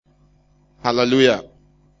Hallelujah.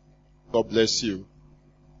 God bless you.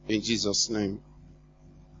 In Jesus' name.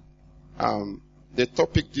 The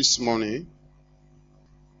topic this morning,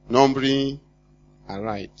 numbering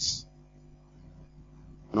aright.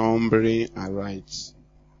 Numbering aright.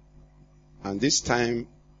 And this time,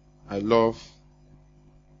 I love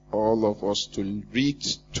all of us to read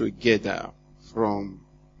together from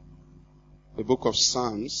the book of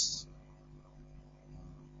Psalms.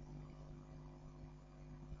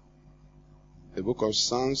 The book of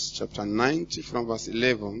Psalms, chapter 90, from verse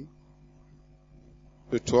 11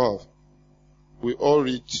 to 12. We all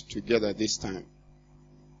read together this time.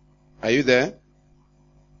 Are you there?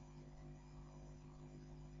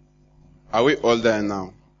 Are we all there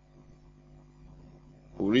now?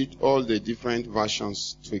 We read all the different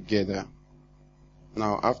versions together.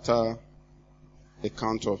 Now, after the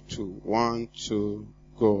count of 2. 1, 2,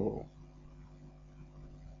 go.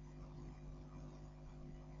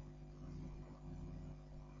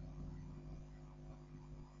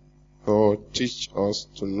 God, teach us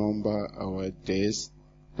to number our days,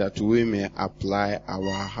 that we may apply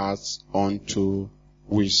our hearts unto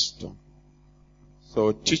wisdom.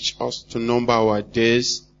 So teach us to number our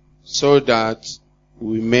days, so that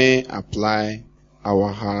we may apply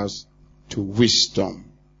our hearts to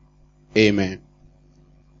wisdom. Amen.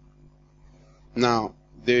 Now,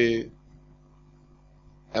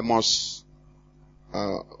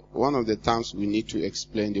 one of the terms we need to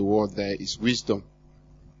explain the word there is wisdom.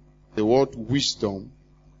 The word wisdom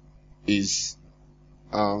is,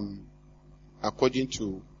 according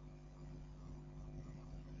to,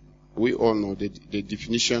 we all know the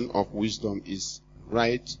definition of wisdom is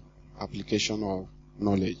right application of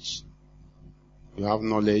knowledge. You have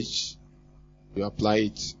knowledge, you apply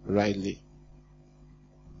it rightly.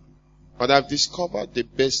 But I've discovered the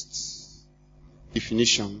best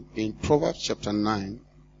definition in Proverbs chapter 9,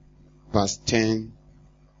 verse 10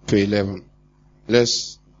 to 11.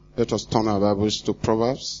 Let us turn our Bibles to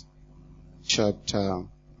Proverbs chapter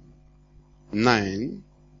 9,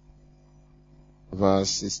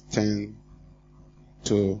 verses 10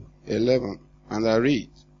 to 11. And I read.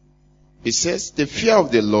 It says, the fear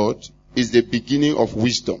of the Lord is the beginning of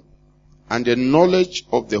wisdom, and the knowledge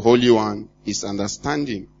of the Holy One is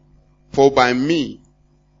understanding. For by me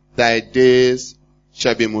thy days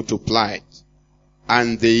shall be multiplied,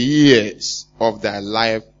 and the years of thy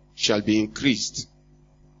life shall be increased.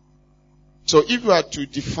 So if you are to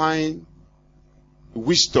define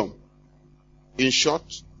wisdom, in short,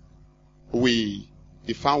 we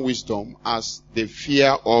define wisdom as the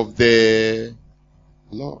fear of the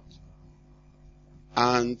Lord.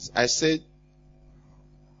 And I said,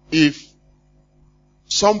 if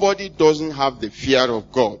somebody doesn't have the fear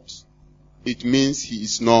of God, it means he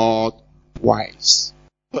is not wise.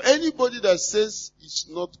 But anybody that says it's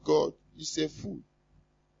not God is a fool.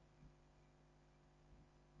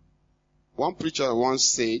 One preacher once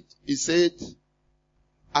said, he said,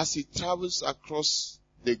 as he travels across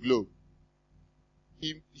the globe,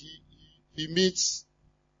 he meets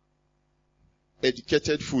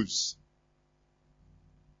educated fools.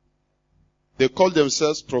 They call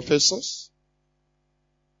themselves professors.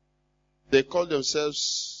 They call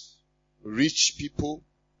themselves rich people.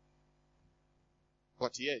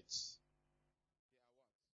 But yet,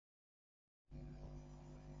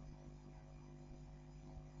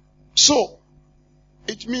 so,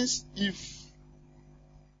 it means if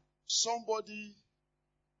somebody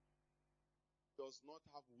does not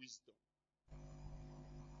have wisdom,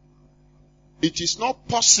 it is not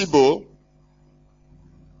possible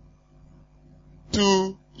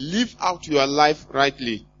to live out your life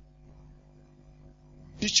rightly.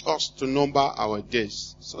 Teach us to number our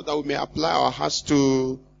days, so that we may apply our hearts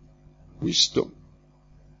to wisdom.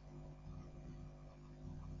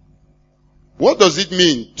 What does it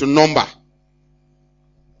mean to number?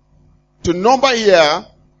 To number here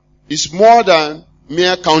is more than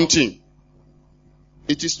mere counting.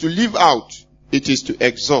 It is to live out. It is to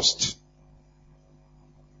exhaust.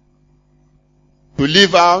 To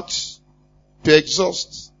live out, to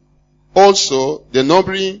exhaust. Also, the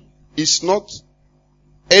numbering is not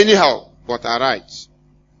anyhow, but aright.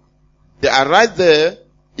 The aright there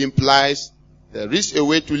implies there is a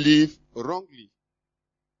way to live wrongly.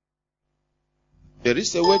 There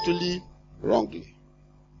is a way to live wrongly.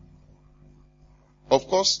 Of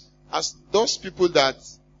course, as those people that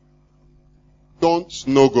don't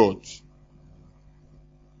know God,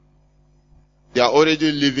 they are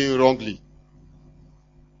already living wrongly,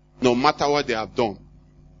 no matter what they have done.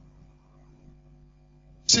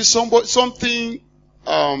 See, something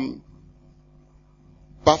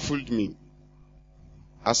baffled me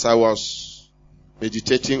as I was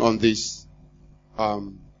meditating on this.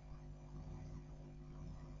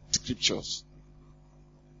 scriptures.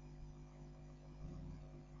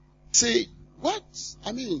 Say,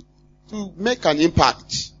 to make an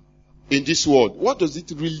impact in this world, what does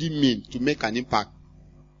it really mean to make an impact?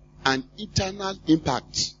 An eternal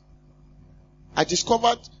impact. I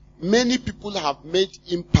discovered many people have made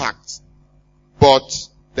impact, but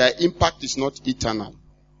their impact is not eternal.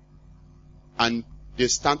 And they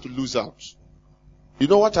stand to lose out. You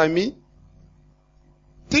know what I mean?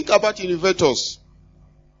 Think about innovators.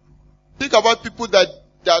 Think about people that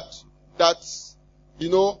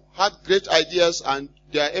had great ideas and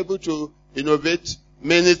they are able to innovate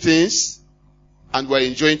many things and we're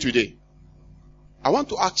enjoying today. I want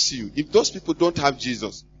to ask you, if those people don't have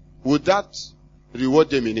Jesus, would that reward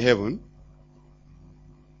them in heaven?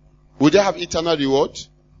 Would they have eternal reward?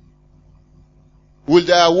 Will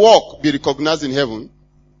their work be recognized in heaven?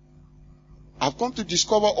 I've come to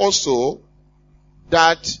discover also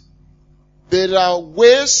that there are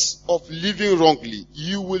ways of living wrongly.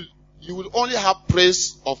 You will only have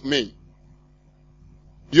praise of men.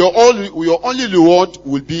 Your only reward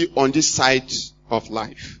will be on this side of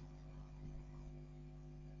life.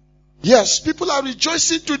 Yes, people are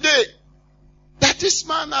rejoicing today that this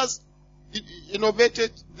man has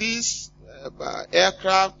innovated this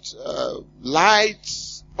aircraft,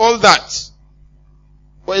 lights, all that.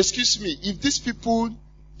 But excuse me, if these people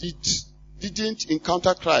didn't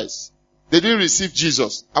encounter Christ, they didn't receive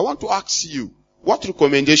Jesus, I want to ask you, what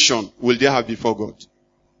recommendation will they have before God?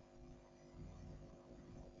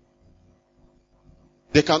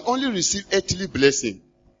 They can only receive earthly blessing.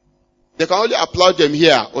 They can only applaud them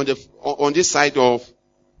here on this side of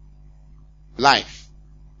life.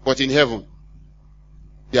 But in heaven,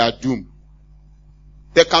 they are doomed.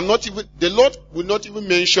 The Lord will not even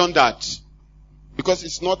mention that because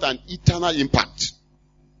it's not an eternal impact.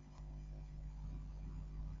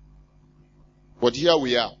 But here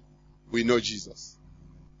we are. We know Jesus.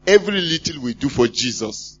 Every little we do for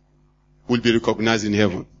Jesus will be recognized in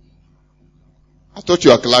heaven. I thought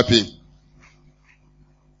you were clapping.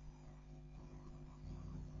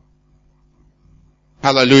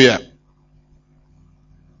 Hallelujah.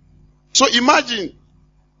 So imagine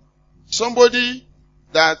somebody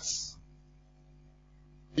that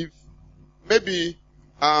if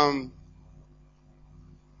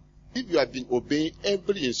you have been obeying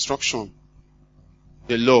every instruction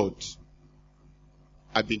the Lord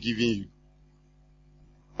has been giving you,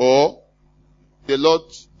 or the Lord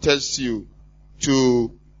tells you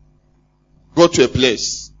to go to a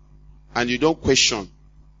place and you don't question,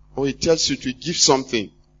 or He tells you to give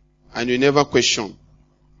something and you never question,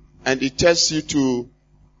 and He tells you to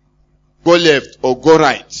go left or go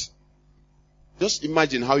right, just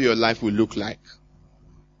imagine how your life will look like.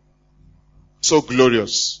 So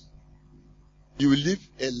glorious. You will live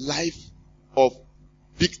a life of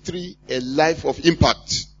victory, a life of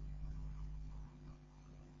impact.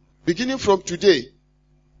 Beginning from today,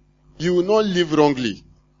 you will not live wrongly.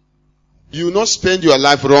 You will not spend your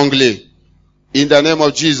life wrongly. In the name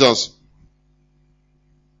of Jesus.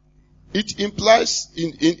 It implies,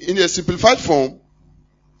 in a simplified form,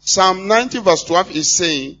 Psalm 90 verse 12 is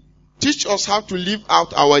saying, teach us how to live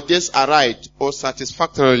out our days aright or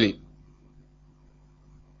satisfactorily.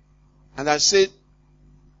 And I said,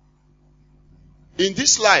 in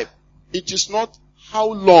this life, it is not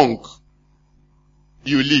how long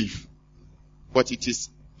you live, but it is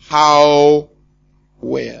how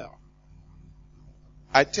well.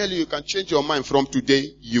 I tell you, you can change your mind from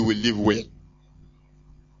today, you will live well.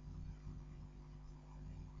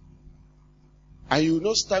 And you will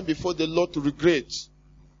not stand before the Lord to regret.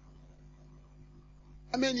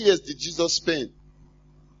 How many years did Jesus spend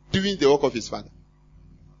doing the work of His Father?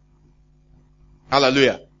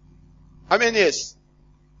 Hallelujah. How many years?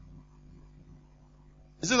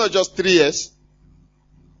 Is it not just 3 years?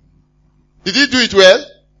 Did He do it well?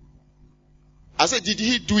 I said, did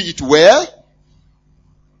He do it well?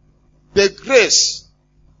 The grace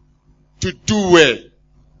to do well,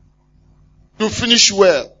 to finish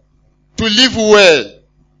well, to live well,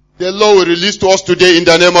 the Lord will release to us today in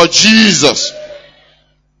the name of Jesus.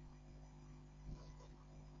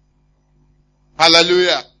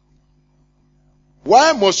 Hallelujah.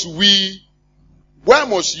 Why must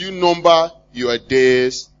you number your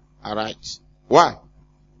days aright? Why?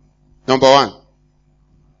 Number one,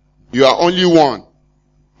 you are only one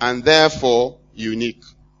and therefore unique.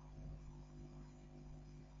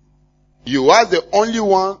 You are the only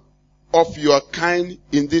one of your kind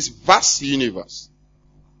in this vast universe.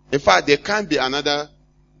 In fact, there can't be another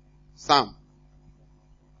Sam.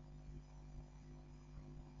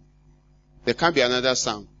 There can't be another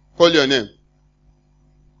Sam. Call your name.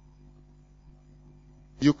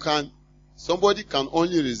 somebody can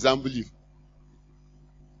only resemble you.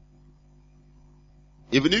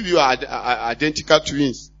 Even if you are identical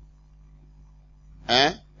twins.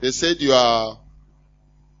 They said your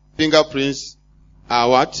fingerprints are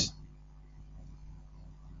what?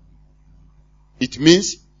 It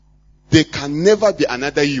means they can never be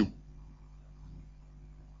another you.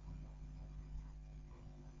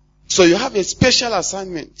 So you have a special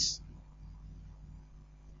assignment.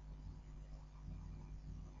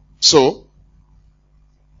 So,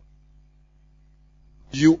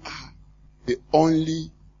 you are the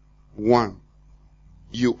only one.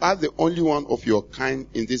 You are the only one of your kind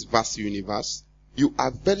in this vast universe. You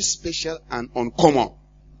are very special and uncommon.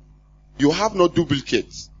 You have no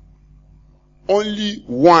duplicates. Only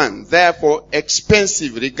one, therefore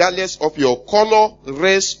expensive, regardless of your color,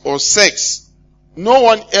 race, or sex. No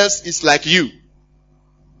one else is like you.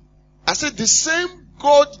 I said the same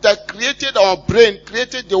God that created our brain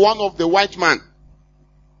created the one of the white man.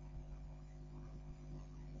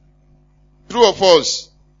 True or false?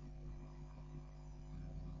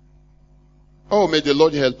 Oh, may the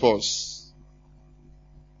Lord help us.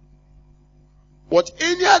 What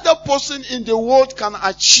any other person in the world can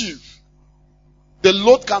achieve, the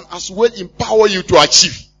Lord can as well empower you to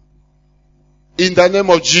achieve. In the name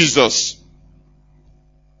of Jesus.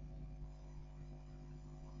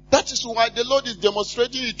 That is why the Lord is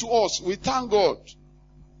demonstrating it to us. We thank God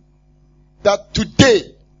that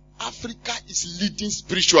today Africa is leading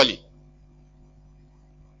spiritually.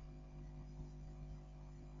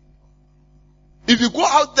 If you go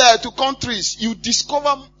out there to countries, you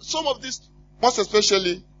discover some of these, most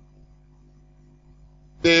especially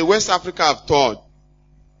the West Africa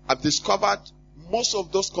I've discovered most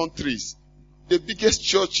of those countries, the biggest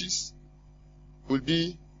churches will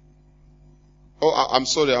be, I'm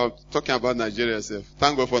sorry, I'm talking about Nigeria itself.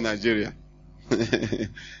 Thank God for Nigeria.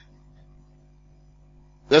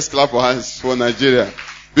 Let's clap our hands for Nigeria.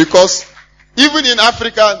 Because even in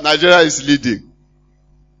Africa, Nigeria is leading.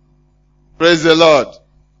 Praise the Lord.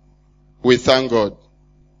 We thank God.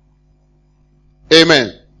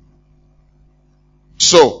 Amen.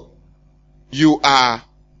 So, you are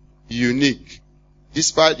unique.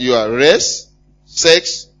 Despite your race,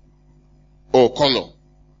 sex, or color.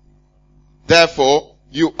 Therefore,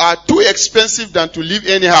 you are too expensive than to live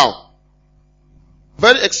anyhow.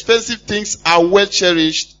 Very expensive things are well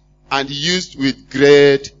cherished and used with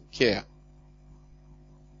great care.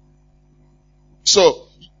 So,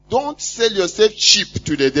 don't sell yourself cheap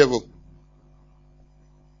to the devil.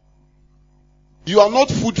 You are not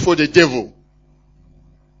food for the devil.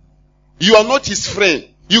 You are not his friend.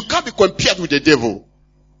 You can't be compared with the devil.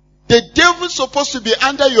 The devil is supposed to be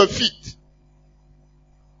under your feet.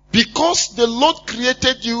 Because the Lord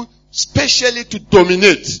created you specially to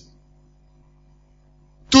dominate,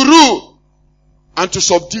 to rule, and to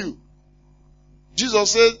subdue.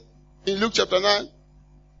 Jesus said in Luke chapter 9,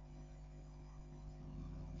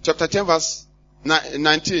 chapter 10 verse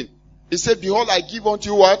 19, he said, behold, I give unto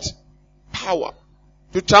you what? Power.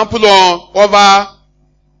 To trample on, over.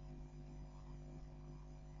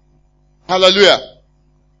 Hallelujah.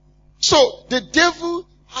 So, the devil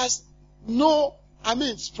has no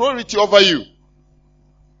priority over you.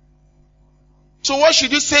 So why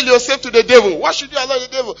should you sell yourself to the devil? Why should you allow the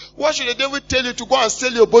devil? Why should the devil tell you to go and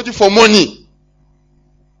sell your body for money?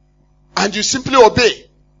 And you simply obey.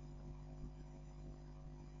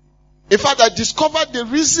 In fact, I discovered the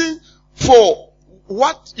reason for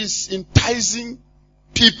what is enticing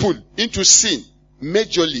people into sin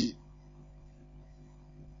majorly.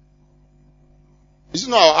 Is it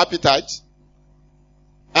not our appetite?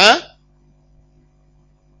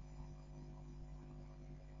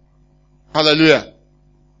 Hallelujah.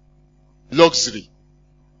 Luxury.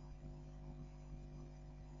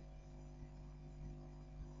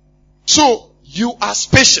 So, you are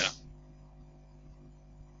special.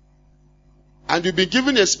 And you've been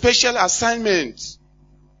given a special assignment.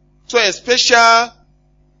 So, a special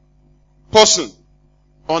person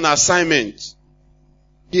on assignment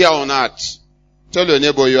here on earth. Tell your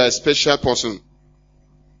neighbor you are a special person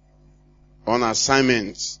on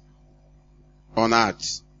assignment on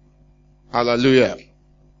earth. Hallelujah.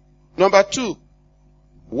 Number 2,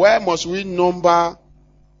 where must we number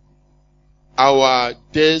our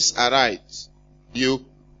days aright? You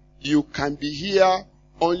can be here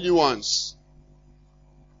only once.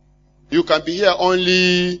 You can be here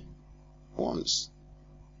only once.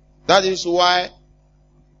 That is why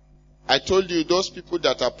I told you those people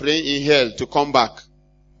that are praying in hell to come back.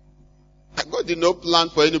 God did not plan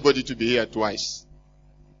for anybody to be here twice.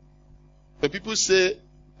 The people say,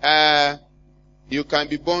 You can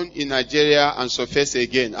be born in Nigeria and surface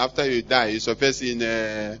again. After you die, you surface in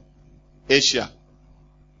Asia.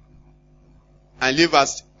 And live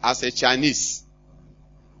as a Chinese.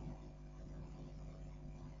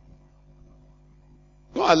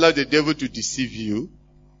 Don't allow the devil to deceive you.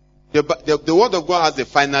 The word of God has the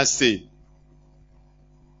final say.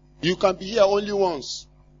 You can be here only once.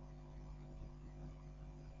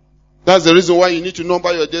 That's the reason why you need to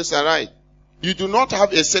number your days aright. You do not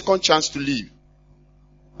have a second chance to live.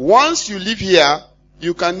 Once you live here,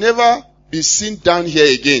 you can never be seen down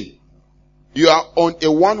here again. You are on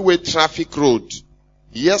a one-way traffic road.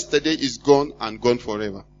 Yesterday is gone and gone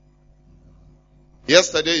forever.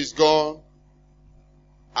 Yesterday is gone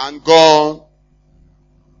and gone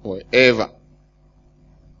forever.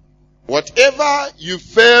 Whatever you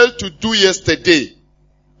failed to do yesterday,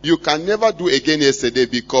 you can never do again yesterday,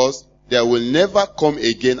 because there will never come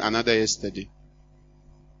again another yesterday.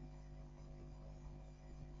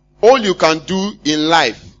 All you can do in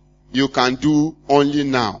life, you can do only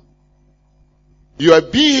now. Your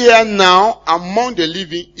being here now among the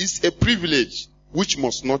living is a privilege which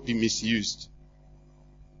must not be misused.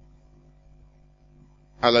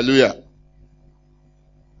 Hallelujah.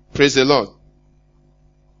 Praise the Lord.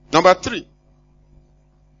 Number 3.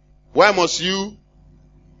 Why must you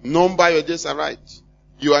number your days aright?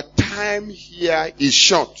 Your time here is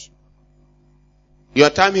short.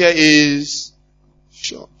 Your time here is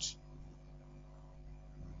short.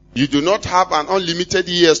 You do not have an unlimited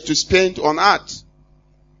years to spend on earth.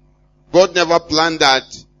 God never planned that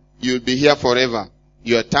you'll be here forever.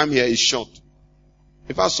 Your time here is short.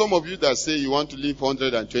 In fact, some of you that say you want to live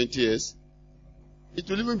 120 years, it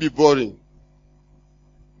will even be boring.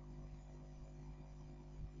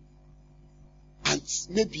 And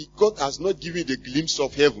maybe God has not given the glimpse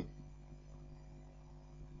of heaven.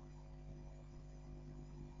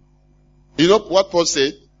 You know what Paul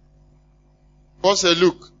said? Paul said,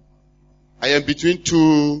 look, I am between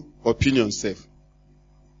two opinions, sir.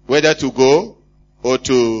 Whether to go or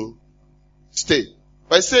to stay.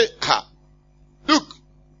 But I say, look,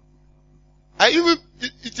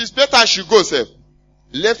 it is better I should go, sir.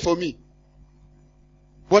 Left for me.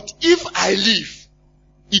 But if I leave,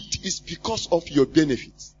 it is because of your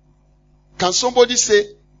benefits. Can somebody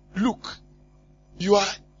say, look, you are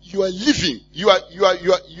living,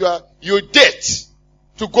 your debt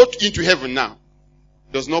to go into heaven now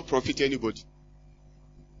does not profit anybody.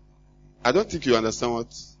 I don't think you understand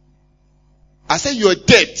what I say. Your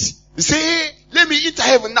debt, you say, hey, let me enter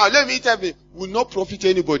heaven now, let me enter heaven, will not profit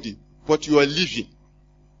anybody, but you are living.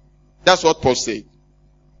 That's what Paul said.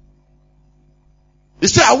 He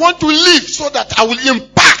said, I want to live so that I will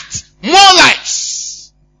impact more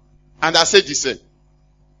lives. And I said the same.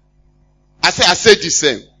 I said the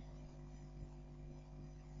same.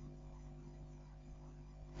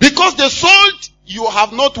 Because the soul you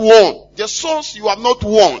have not won, the souls you have not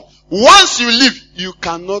won, once you leave, you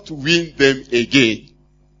cannot win them again.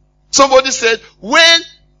 Somebody said, I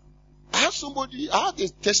had a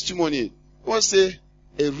testimony. One say,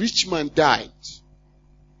 a rich man died.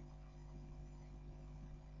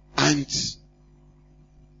 And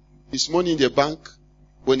his money in the bank,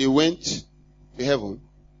 when he went to heaven,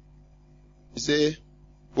 he said,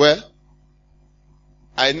 well,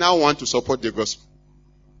 I now want to support the gospel.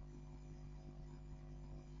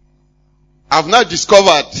 I've now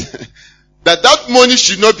discovered that money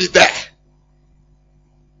should not be there.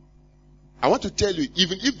 I want to tell you,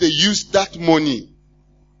 even if they use that money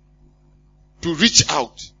to reach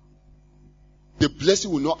out, the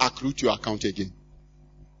blessing will not accrue to your account again.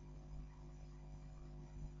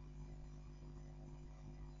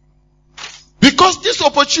 Because this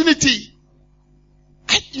opportunity,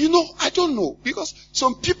 I don't know. Because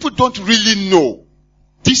some people don't really know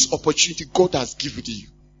this opportunity God has given to you.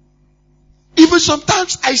 Even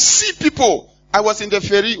sometimes I see people. I was in the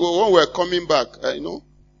ferry when we were coming back,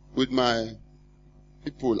 with my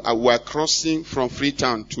people. We were crossing from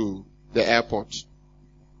Freetown to the airport.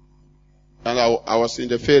 And I was in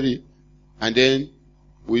the ferry. And then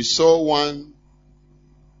we saw one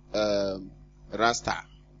Rasta.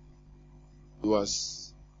 He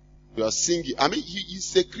was singing. I mean,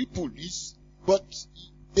 he's a cripple. But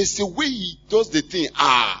there's a way he does the thing.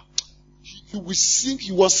 He will sing.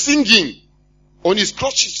 He was singing on his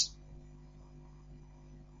crutches.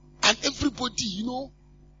 And everybody,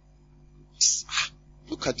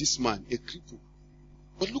 look at this man, a cripple.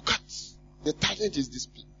 But look at the talent is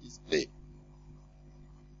displayed.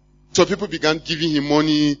 So people began giving him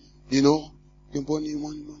money,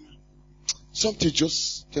 money. Something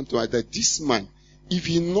just came to mind that this man, if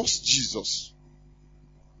he knows Jesus,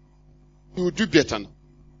 he will do better now.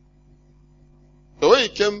 So when he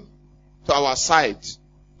came to our side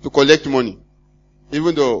to collect money,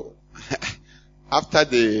 even though after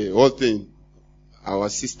the whole thing, our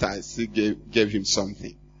sister still gave him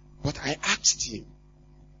something. But I asked him,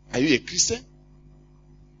 are you a Christian?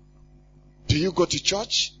 Do you go to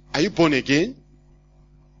church? Are you born again?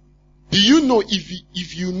 Do you know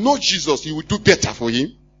if you know Jesus, you will do better for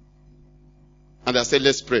him? And I said,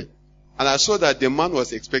 let's pray. And I saw that the man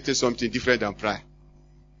was expecting something different than prayer.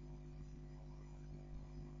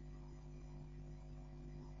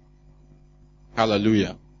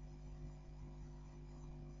 Hallelujah.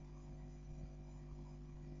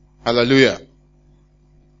 Hallelujah.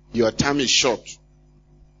 Your time is short.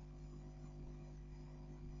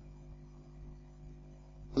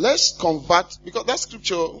 Let's convert, because that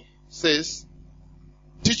scripture says,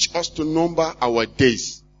 teach us to number our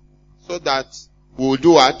days, so that we will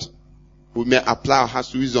do what? We may apply our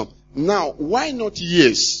hearts to wisdom. Now, why not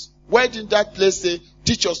years? Why did that place say,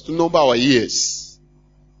 teach us to number our years?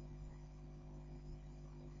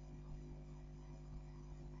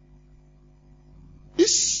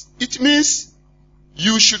 It means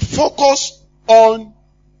you should focus on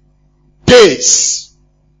days.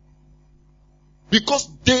 Because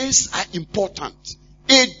days are important.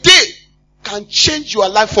 A day can change your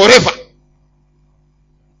life forever.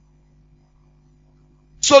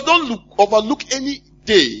 So don't overlook any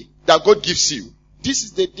day that God gives you. This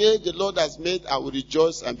is the day the Lord has made. I will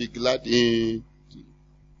rejoice and be glad in it.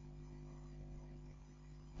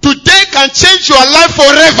 Today can change your life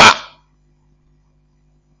forever.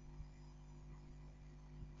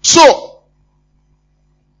 So,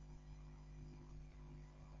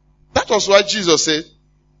 that was why Jesus said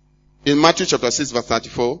in Matthew chapter 6 verse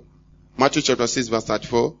 34. Matthew chapter 6 verse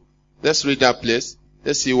 34. Let's read that place.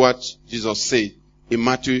 Let's see what Jesus said in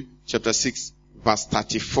Matthew chapter 6 verse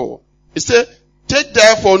 34. He said, take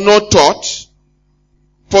therefore no thought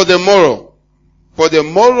for the morrow, for the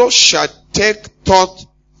morrow shall take thought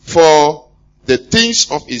for the things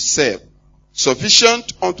of itself.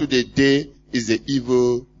 Sufficient unto the day is the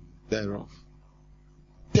evil thereof.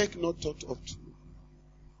 Take no thought of tomorrow.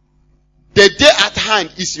 The day at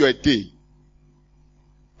hand is your day.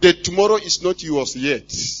 The tomorrow is not yours yet.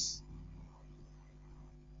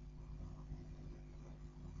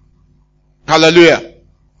 Hallelujah.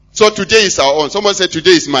 So today is our own. Someone said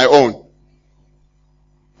today is my own.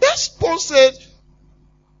 That's Paul said,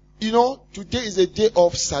 today is a day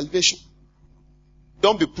of salvation.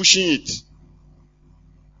 Don't be pushing it.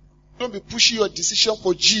 Don't be pushing your decision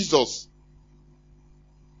for Jesus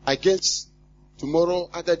against tomorrow,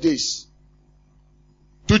 other days.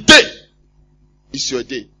 Today is your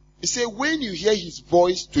day. He said, when you hear his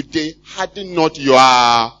voice today, harden not your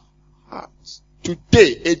heart.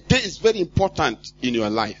 Today, a day is very important in your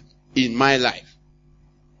life, in my life.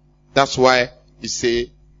 That's why he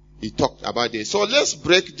talked about this. So let's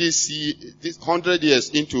break this 100 years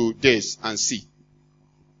into days and see.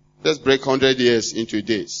 Let's break 100 years into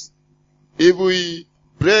days. If we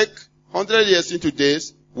break 100 years into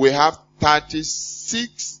days, we have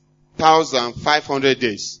 36,500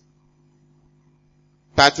 days.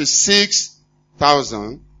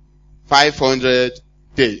 36,500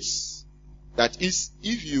 days. That is,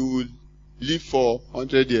 if you will live for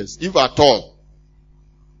 100 years, if at all.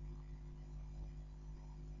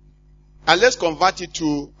 And let's convert it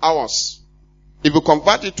to hours. If we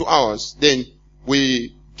convert it to hours, then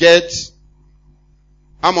we get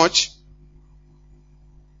how much?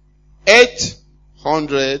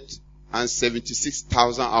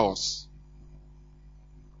 876,000 hours.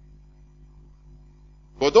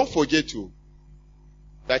 But don't forget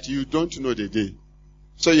that you don't know the day.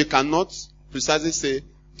 So you cannot precisely say,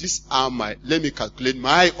 let me calculate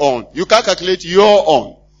my own. You can't calculate your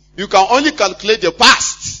own. You can only calculate the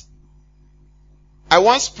past. I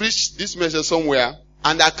once preached this message somewhere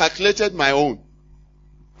and I calculated my own.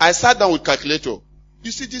 I sat down with calculator.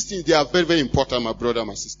 You see, these things, they are very, very important, my brother,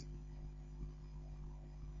 my sister.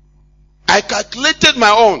 I calculated my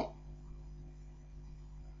own.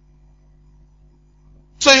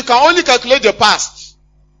 So you can only calculate the past.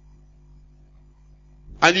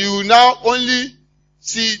 And you now only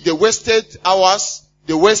see the wasted hours,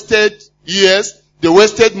 the wasted years, the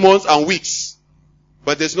wasted months and weeks.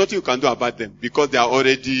 But there's nothing you can do about them because they are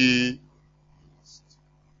already.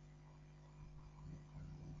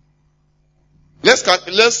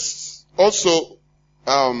 Let's also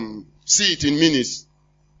see it in minutes.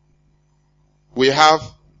 We have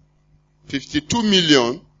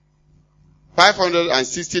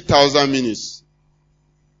 52,560,000 minutes.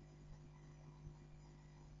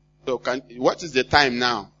 So what is the time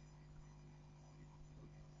now?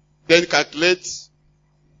 Then calculate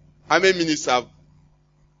how many minutes have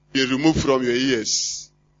be removed from your ears.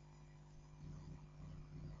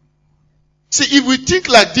 See, if we think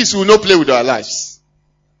like this, we will not play with our lives.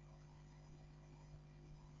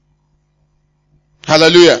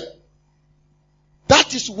 Hallelujah.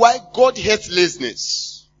 That is why God hates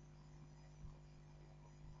laziness.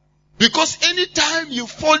 Because anytime you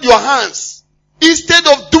fold your hands, instead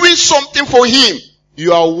of doing something for Him,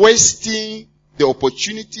 you are wasting the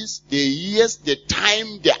opportunities, the years, the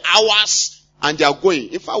time, the hours, and they are going.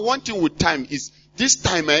 If I want thing with time is, this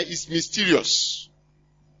time is mysterious.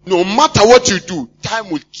 No matter what you do, time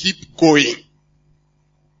will keep going.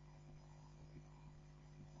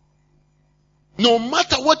 No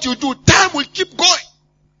matter what you do, time will keep going.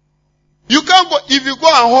 You can't go, if you go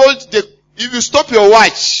and if you stop your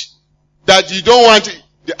watch, that you don't want it,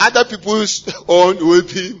 the other people's own will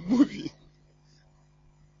be moving.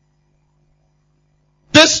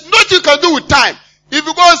 There's nothing you can do with time. If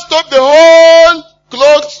you go and stop the whole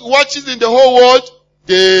clocks, watches in the whole world,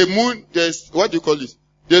 the moon, what do you call it?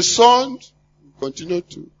 The sun continue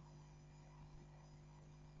to.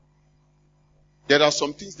 There are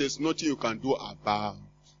some things there's nothing you can do about.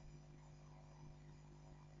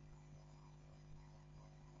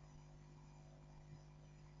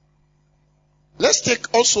 Let's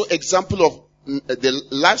take also example of the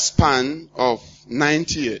lifespan of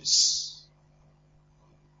 90 years.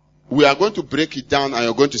 We are going to break it down and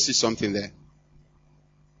you're going to see something there.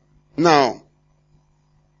 Now,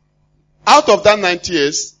 out of that 90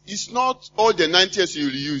 years, it's not all the 90 years you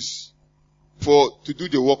will use to do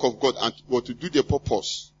the work of God or to do the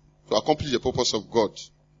purpose, to accomplish the purpose of God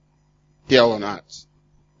here on earth.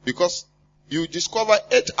 Because you discover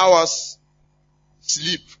 8 hours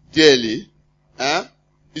sleep daily,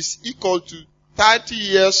 is equal to 30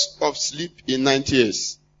 years of sleep in 90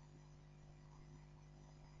 years.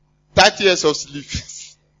 30 years of sleep.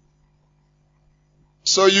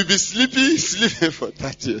 So you'll be sleeping for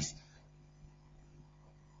 30 years.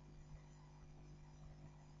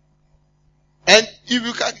 And if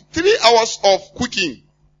you can, 3 hours of cooking,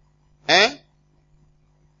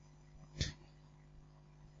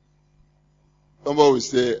 somebody will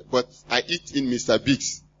say, but I eat in Mr.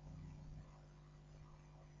 Biggs.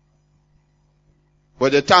 By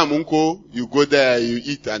the time, Uncle, you go there, you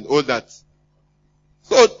eat and all that.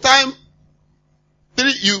 So time,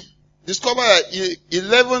 3, you discover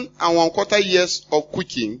 11 and 1/4 years of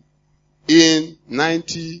cooking in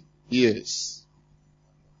 90 years.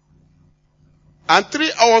 And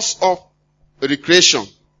 3 hours of recreation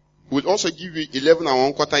will also give you 11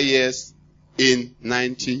 and 1/4 years in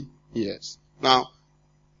 90 years. Now,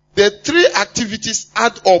 the 3 activities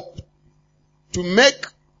add up to make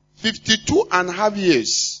 52 and a half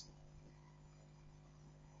years.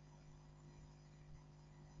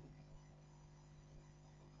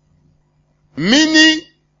 Meaning,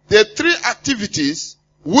 the 3 activities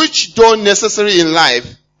which don't necessary in life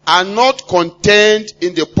are not contained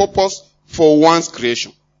in the purpose for one's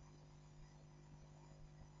creation.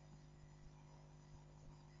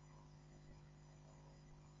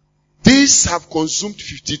 These have consumed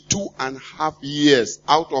 52 and a half years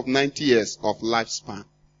out of 90 years of lifespan.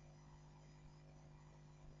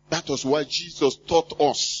 That was what Jesus taught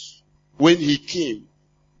us when He came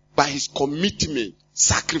by His commitment,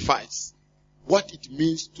 sacrifice, what it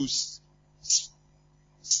means to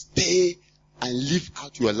stay and live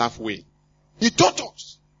out your life way. He taught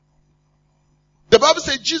us. The Bible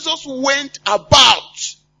says Jesus went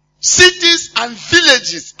about cities and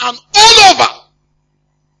villages and all over.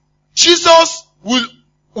 Jesus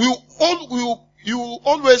you will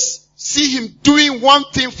always see Him doing one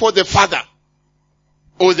thing for the Father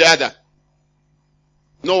or the other.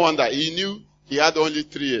 No wonder He knew He had only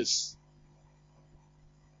 3 years.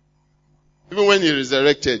 Even when He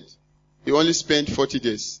resurrected, He only spent 40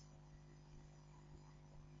 days.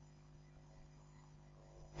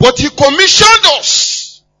 But He commissioned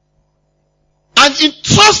us and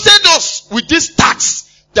entrusted us with this task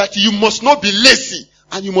that you must not be lazy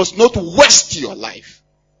and you must not waste your life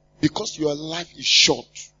because your life is short.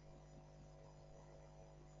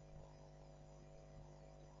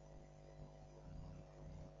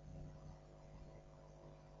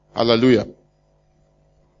 Hallelujah.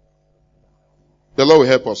 The Lord will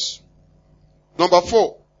help us. Number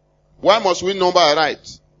 4. Why must we number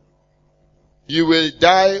right? You will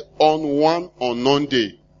die on one unknown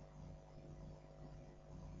day.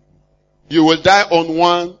 You will die on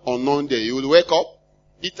one unknown day. You will wake up,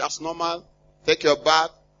 eat as normal, take your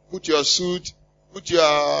bath, put your suit, put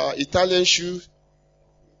your Italian shoes,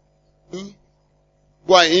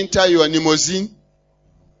 go and enter your limousine.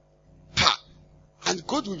 And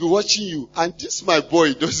God will be watching you. And this my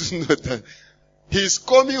boy doesn't know that He's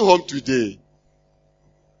coming home today.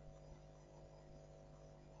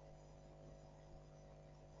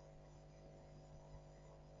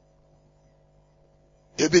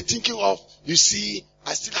 They'll be thinking of, you see,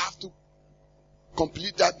 I still have to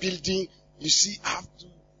complete that building. You see, I have to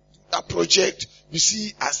do that project. You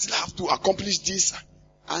see, I still have to accomplish this.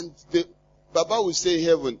 And the Baba will say in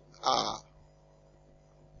heaven,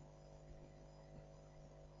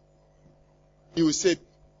 he will say,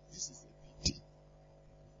 this is a pity.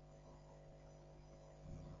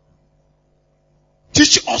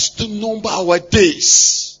 Teach us to number our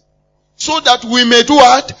days so that we may do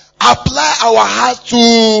what? Apply our heart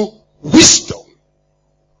to wisdom.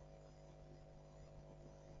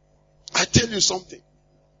 I tell you something.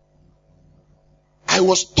 I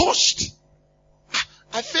was touched.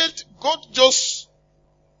 I felt God just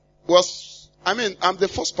I'm the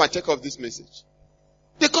first partaker of this message.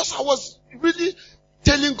 Because I was really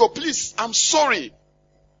telling God, please, I'm sorry.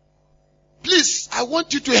 Please, I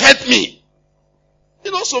want you to help me.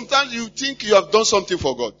 You know, sometimes you think you have done something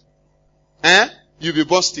for God. You'll be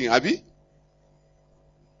boasting, Abi.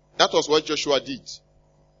 That was what Joshua did.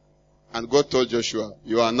 And God told Joshua,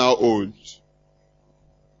 you are now old.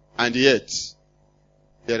 And yet,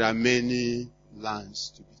 there are many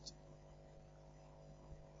lands to be taken.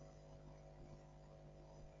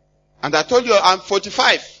 And I told you, I'm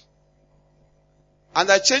 45.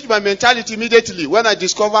 And I changed my mentality immediately when I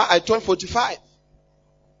discovered I turned 45.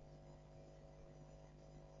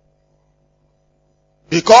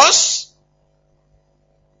 Because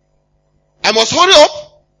I must hurry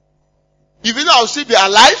up. Even though I'll still be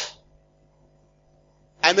alive,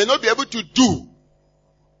 I may not be able to do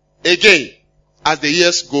again as the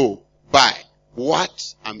years go by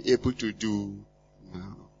what I'm able to do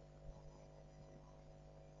now.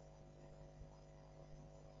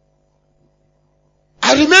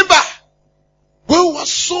 I remember when we were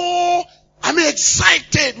so,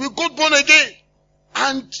 excited. We got born again.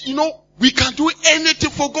 And, we can do anything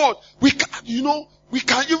for God. We can, we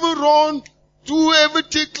can even run, do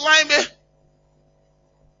everything, climb it.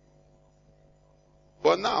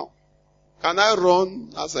 But now, can I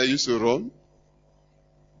run as I used to run?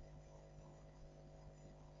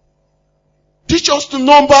 Teach us to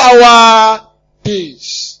number our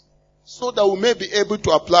days so that we may be able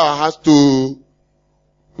to apply our hearts to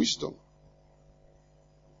wisdom.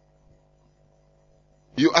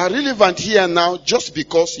 You are relevant here now just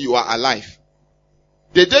because you are alive.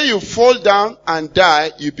 The day you fall down and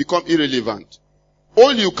die, you become irrelevant.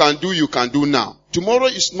 All you can do now. Tomorrow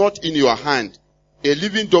is not in your hand. A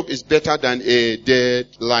living dog is better than a dead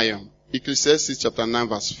lion. Ecclesiastes chapter 9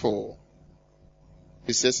 verse 4.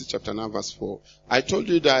 Ecclesiastes chapter 9 verse 4. I told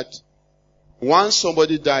you that once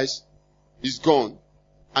somebody dies, he's gone.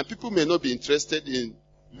 And people may not be interested in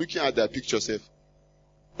looking at their pictures. In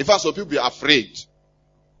fact, some people be afraid.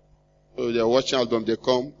 So they are watching album, they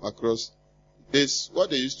come across. This, what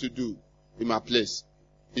they used to do in my place.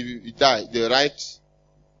 If you die, they write.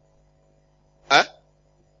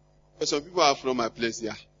 But some people are from my place,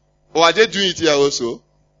 yeah. Oh, are they doing it here also?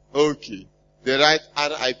 Okay. They write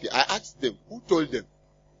RIP. I asked them, who told them?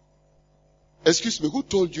 Excuse me, who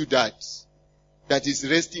told you that? That is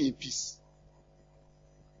resting in peace.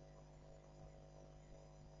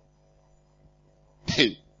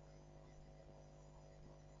 Hey.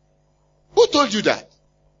 Who told you that?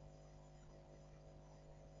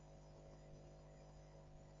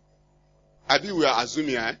 I think we are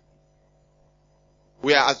assuming,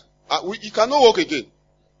 you cannot walk again.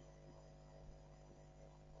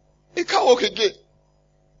 You can't walk again.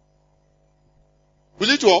 Will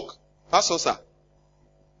it walk? Pastor, sir.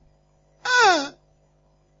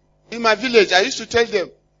 In my village, I used to tell them,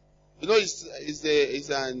 it's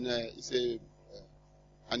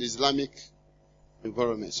an Islamic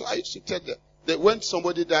environment. So I used to tell them that when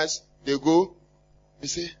somebody dies, they go, they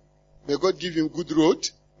say, may God give him good road.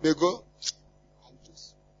 May God.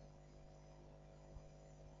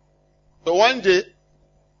 So one day,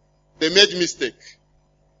 they made mistake.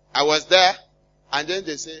 I was there, and then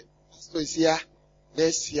they say, Pastor is here,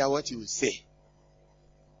 let's hear what he will say.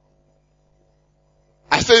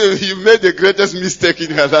 I said, you made the greatest mistake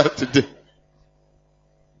in your life today.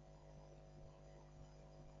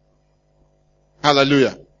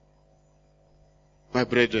 Hallelujah. My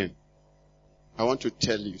brethren, I want to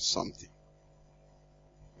tell you something.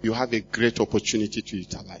 You have a great opportunity to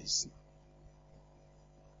utilize.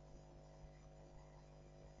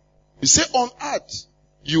 You say on earth,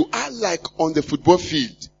 you are like on the football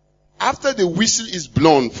field. After the whistle is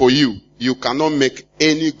blown for you, you cannot make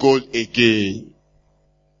any goal again.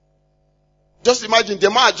 Just imagine the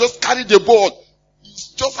man just carried the ball. He's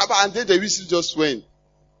just about, and then the whistle just went.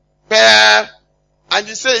 And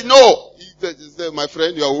he said, no. He said, my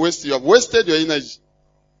friend, you have wasted your energy.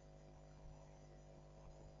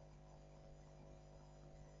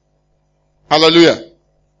 Hallelujah.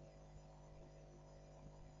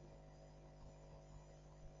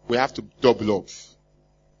 We have to double up.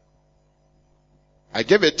 I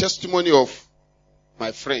gave a testimony of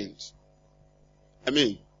my friend.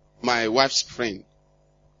 My wife's friend.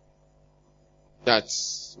 That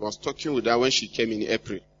was talking with her when she came in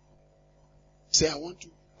April. Say, I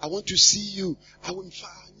want to see you. I need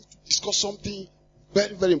to discuss something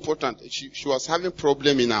very, very important. She was having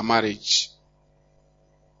problem in her marriage.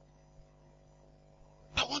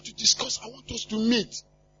 I want us to meet.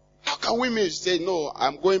 How can we meet? She said, no,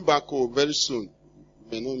 I'm going back home very soon.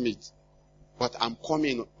 We may not meet. But I'm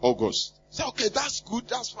coming in August. I said, okay, that's good,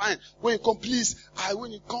 that's fine. When you come, please,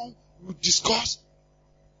 when you come, we'll discuss.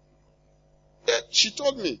 She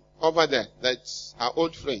told me over there that her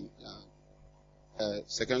old friend,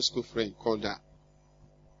 secondary school friend, called her.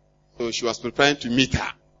 So she was preparing to meet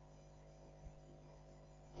her.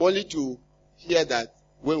 Only to hear that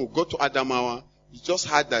when we go to Adamawa, we just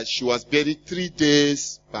heard that she was buried 3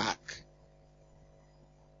 days back.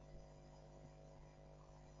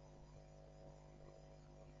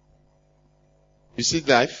 You see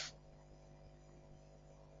life?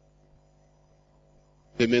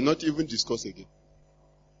 They may not even discuss again.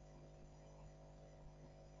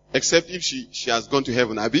 Except if she has gone to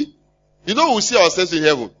heaven, Abi. You know we'll see ourselves in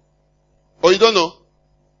heaven. Or you don't know?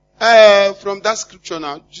 From that scripture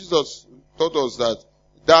now, Jesus taught us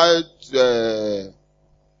that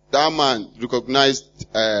man recognized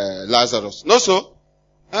Lazarus. No, so?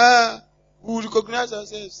 We recognize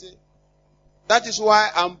ourselves. That is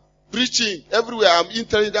why I'm preaching everywhere. I'm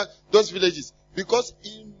entering those villages. Because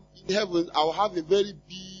in heaven, I will have a very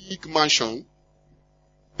big mansion.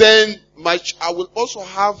 Then I will also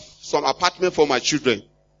have some apartment for my children.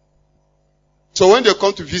 So when they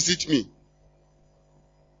come to visit me,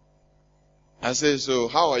 I say, so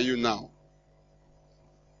how are you now?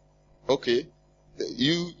 Okay.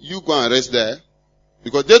 You go and rest there.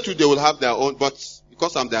 Because they too, they will have their own, but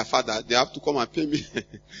because I'm their father, they have to come and pay me.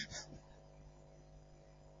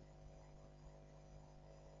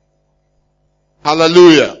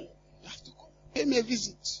 Hallelujah. You have to come and pay me a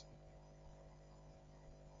visit.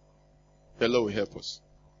 The Lord will help us.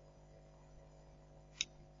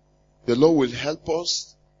 The Lord will help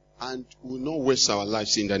us and will not waste our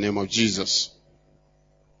lives in the name of Jesus.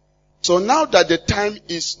 So now that the time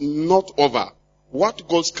is not over, what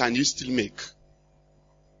goals can you still make?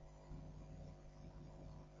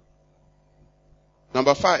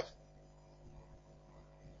 Number 5.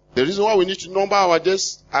 The reason why we need to number our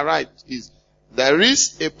days aright is there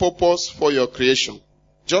is a purpose for your creation,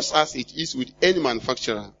 just as it is with any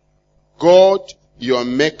manufacturer. God, your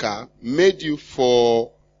maker, made you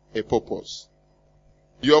for a purpose.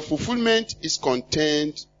 Your fulfillment is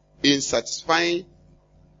contained in satisfying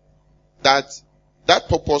that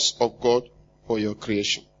purpose of God for your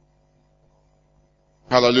creation.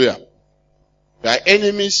 Hallelujah. There are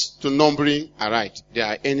enemies to numbering aright. There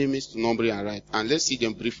are enemies to numbering aright. And let's see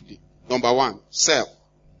them briefly. Number 1, self.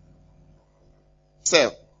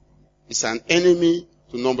 Self is an enemy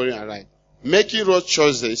to numbering aright. Making wrong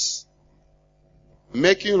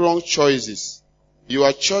choices.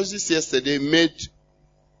 Your choices yesterday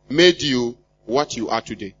made you what you are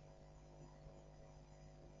today.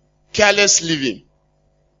 Careless living.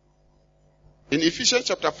 In Ephesians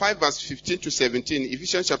chapter 5 verse 15 to 17,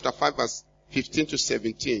 Ephesians chapter 5 verse 15 to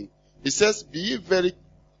 17, it says, be ye very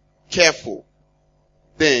careful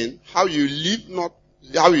then how you live,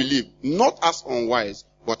 not as unwise,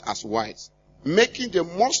 but as wise, making the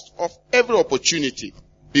most of every opportunity,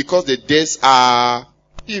 because the days are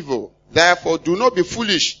evil. Therefore, do not be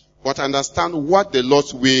foolish, but understand what the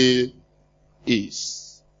Lord's will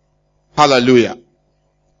is. Hallelujah.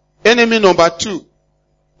 Enemy number 2.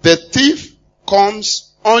 The thief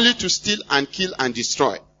comes only to steal and kill and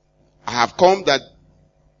destroy. I have come that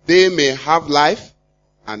they may have life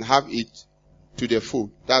and have it to the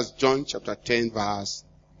full. That's John chapter 10 verse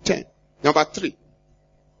 10. Number 3.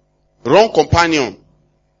 Wrong companion.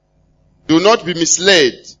 Do not be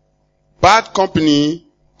misled. Bad company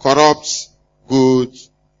corrupts good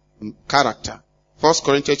character. 1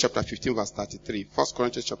 Corinthians chapter 15 verse 33. 1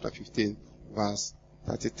 Corinthians chapter 15 verse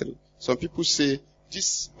 33. Some people say,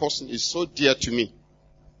 this person is so dear to me.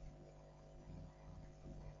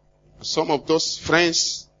 Some of those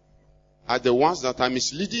friends are the ones that are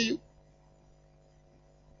misleading you.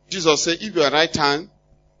 Jesus said, if your right hand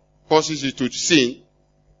causes you to sin,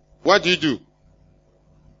 what do?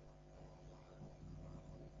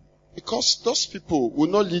 Because those people will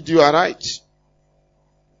not lead you aright.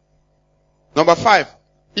 Number 5,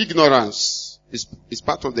 ignorance is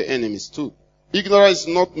part of the enemies too. Ignorance is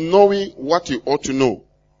not knowing what you ought to know.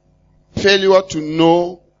 Failure to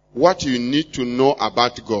know what you need to know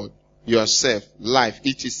about God, yourself, life,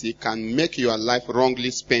 etc. can make your life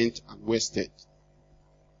wrongly spent and wasted.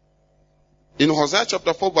 In Hosea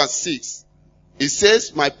chapter 4 verse 6, it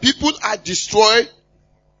says, my people are destroyed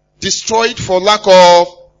for lack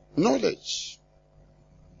of knowledge.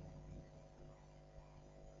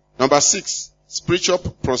 Number 6, spiritual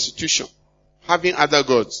prostitution. Having other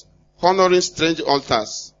gods, honoring strange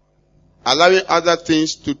altars, allowing other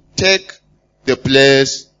things to take the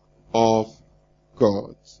place of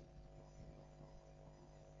God.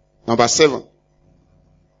 Number 7,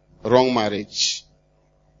 wrong marriage.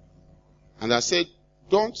 And I said,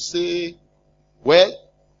 don't say, well,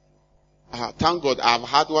 thank God I've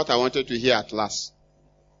heard what I wanted to hear at last.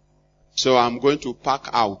 So I'm going to pack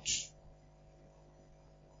out.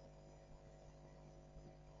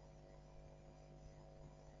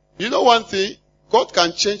 You know one thing? God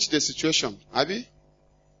can change the situation. Abi?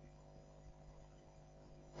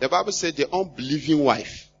 The Bible said the unbelieving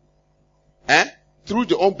wife. Through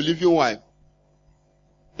the unbelieving wife,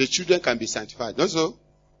 the children can be sanctified. Not so?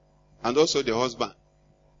 And also the husband.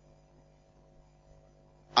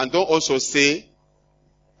 And don't also say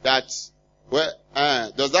that, well,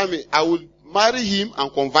 does that mean I will marry him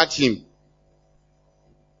and convert him?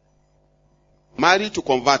 Marry to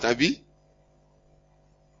convert, Abi?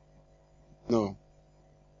 No.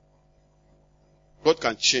 God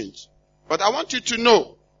can change. But I want you to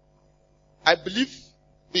know, I believe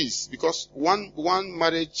this because one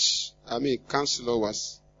marriage, counselor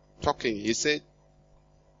was talking. He said,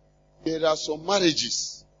 there are some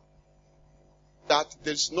marriages that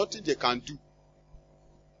there's nothing they can do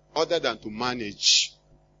other than to manage.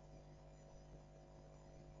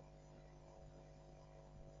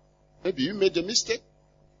 Maybe you made a mistake.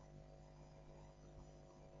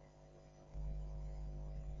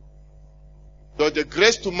 So the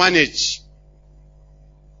grace to manage.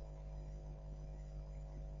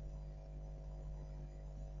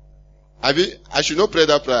 I should not pray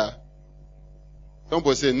that prayer.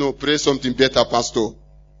 Somebody say, no, pray something better, pastor.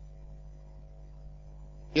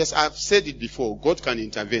 Yes, I've said it before. God can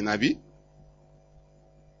intervene, Abi.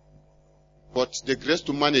 But the grace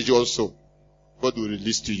to manage also, God will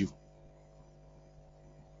release to you.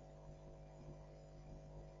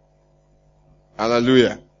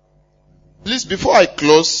 Hallelujah. Please, before I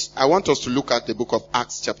close, I want us to look at the book of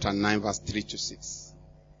Acts chapter 9 verse 3 to 6.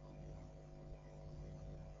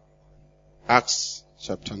 Acts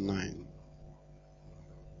chapter 9.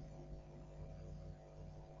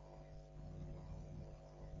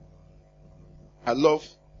 I love,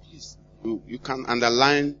 please, you can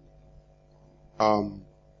underline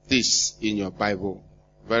this in your Bible.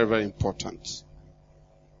 Very, very important.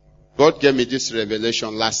 God gave me this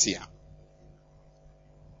revelation last year.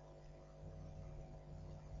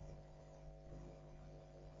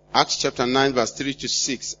 Acts chapter 9 verse 3 to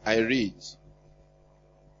 6, I read.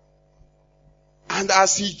 And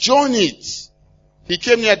as he journeyed, he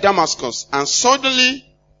came near Damascus, and suddenly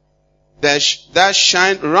there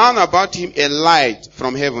shined round about him a light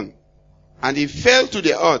from heaven. And he fell to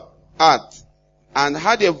the earth, and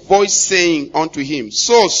heard a voice saying unto him,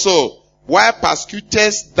 So, why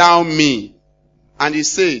persecutest thou me? And he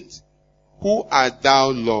said, Who art thou,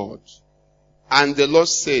 Lord? And the Lord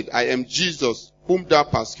said, I am Jesus, whom thou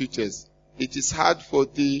persecutest. It is hard for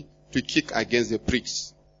thee to kick against the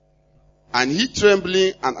pricks. And he,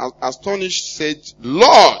 trembling and astonished, said,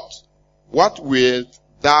 Lord, what wilt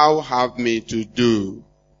thou have me to do?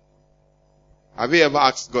 Have you ever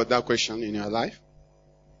asked God that question in your life?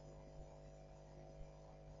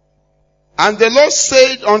 And the Lord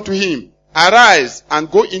said unto him, Arise and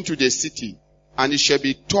go into the city, and it shall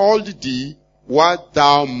be told thee what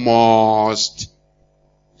thou must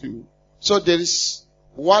do. So there is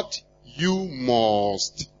what you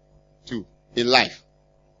must do in life.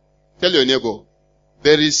 Tell your neighbor,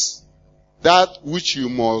 there is that which you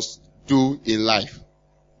must do in life.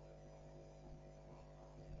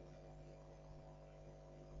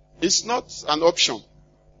 It's not an option.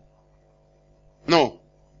 No.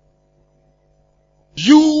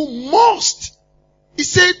 You must. He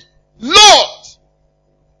said, Lord.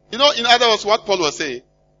 You know, in other words, what Paul was saying.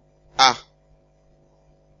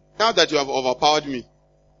 Now that you have overpowered me,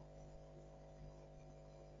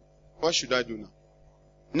 what should I do now?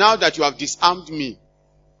 Now that you have disarmed me.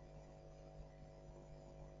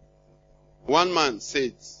 One man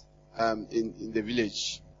said, in the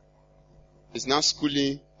village, he's now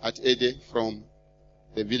schooling at Ede from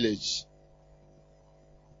the village.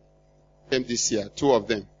 Came this year, 2 of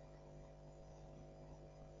them.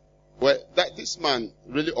 Well, this man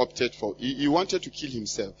really opted for, he wanted to kill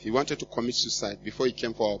himself. He wanted to commit suicide before he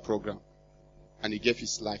came for our program. And he gave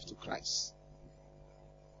his life to Christ.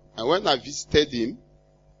 And when I visited him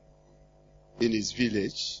in his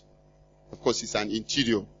village, of course it's an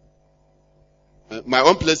interior. My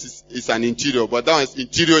own place is an interior, but that one is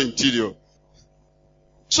interior.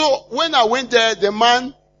 So when I went there, the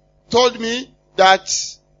man told me that,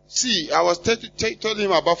 see, I was telling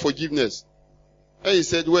him about forgiveness. And he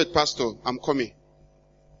said, wait, Pastor, I'm coming.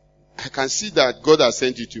 I can see that God has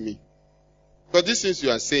sent you to me. But these things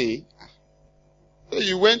you are saying, so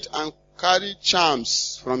he went and carried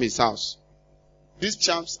charms from his house. These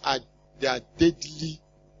charms they are deadly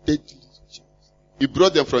charms. He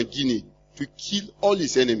brought them from Guinea to kill all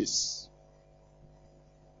his enemies.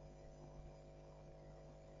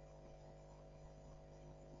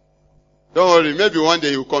 Don't worry, maybe one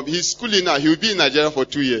day he will come. He's schooling now. He will be in Nigeria for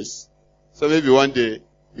 2 years. So maybe one day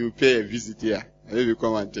he will pay a visit here. And maybe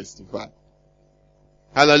come and testify.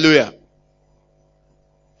 Hallelujah.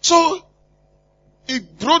 So, he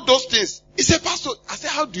brought those things. He said, Pastor, I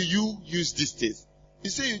said, how do you use these things? He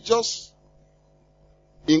said, you just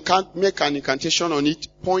make an incantation on it,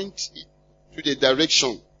 point to the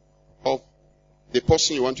direction of the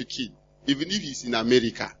person you want to kill. Even if he's in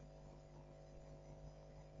America.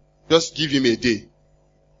 Just give him a day.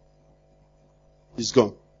 He's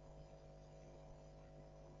gone.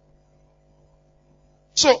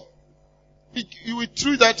 So, he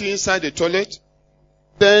withdrew that inside the toilet.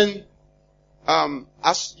 Then,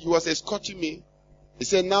 as he was escorting me, he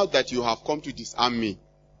said, now that you have come to disarm me.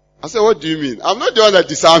 I said, what do you mean? I'm not the one that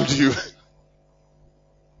disarmed you.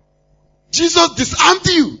 Jesus disarmed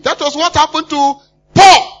you. That was what happened to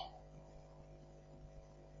Paul.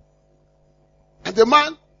 And the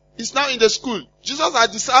man is now in the school. Jesus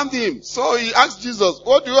had disarmed him. So he asked Jesus,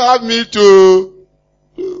 what do you have me to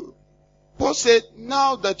do? Paul said,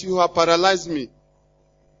 now that you have paralyzed me,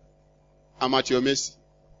 I'm at your mercy.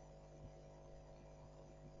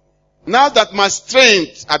 Now that my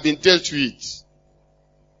strength have been dealt with,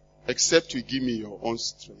 except you give me your own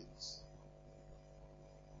strength.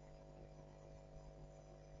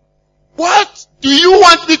 What do you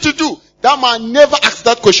want me to do? That man never asked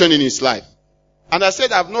that question in his life. And I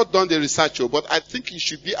said, I've not done the research, but I think he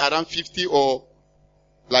should be around 50 or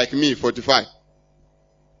like me, 45.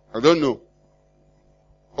 I don't know.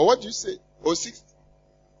 Or what do you say? Or 60?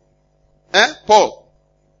 Paul.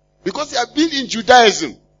 Because he had been in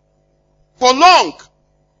Judaism for long.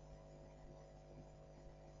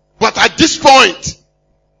 But at this point,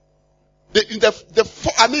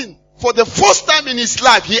 for the first time in his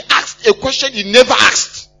life, he asked a question he never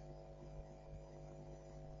asked.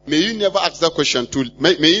 May you never ask that question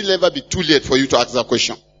may it never be too late for you to ask that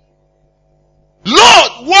question.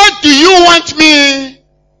 Lord, what do you want me?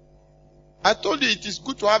 I told you it is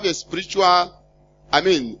good to have a spiritual,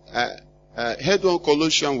 head-on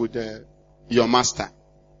collision with your master.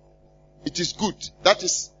 It is good. That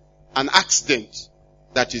is an accident.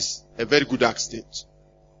 That is a very good accident.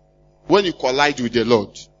 When you collide with the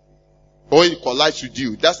Lord, or when he collides with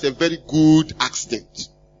you, that's a very good accident.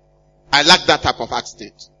 I like that type of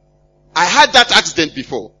accident. I had that accident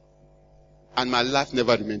before, and my life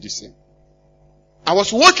never remained the same. I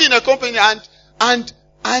was working in a company and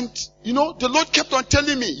the Lord kept on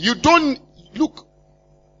telling me, you're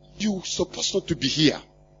supposed not to be here.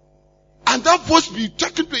 And that voice be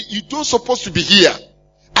talking to you, don't supposed to be here.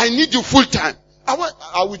 I need you full time.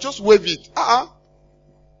 I will just wave it.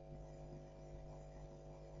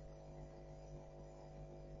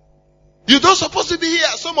 You don't supposed to be here.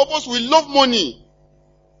 Some of us, we love money.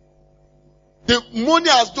 The money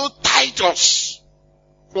has not tied us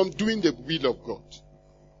from doing the will of God.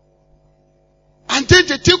 And then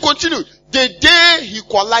the thing continued. The day he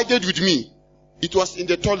collided with me, it was in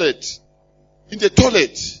the toilet. In the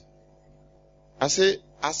toilet. I say,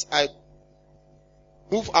 as I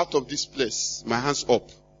move out of this place, my hands up,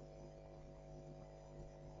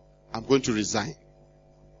 I'm going to resign.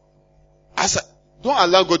 Don't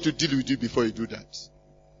allow God to deal with you before you do that.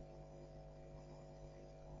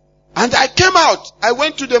 And I came out. I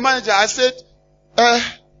went to the manager. I said,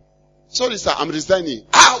 sorry sir, I'm resigning.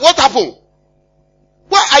 What happened?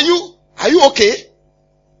 Why are you okay?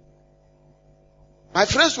 My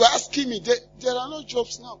friends were asking me, there are no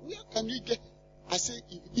jobs now. Where can we get? I said,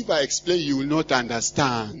 if I explain, you will not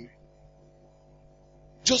understand.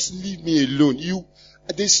 Just leave me alone.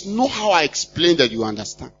 There's no how I explain that you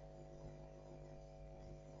understand.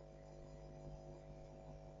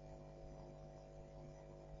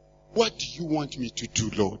 what do you want me to do,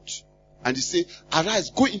 Lord? And he said,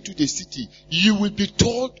 arise, go into the city. You will be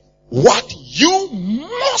told what you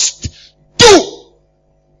must do.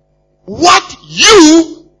 What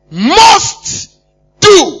you must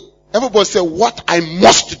do. Everybody say, what I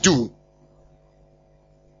must do.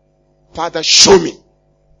 Father, show me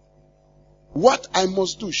what I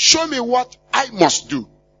must do. Show me what I must do.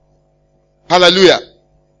 Hallelujah.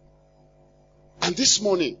 And this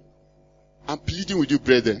morning, I'm pleading with you,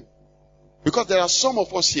 brethren, because there are some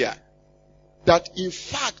of us here that in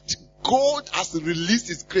fact, God has released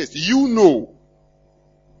His grace. You know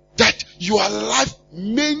that your life,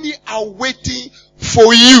 many are waiting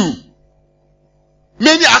for you.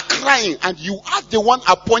 Many are crying and you are the one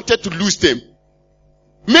appointed to lose them.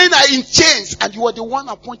 Many are in chains and you are the one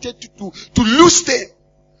appointed to lose them.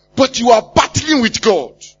 But you are battling with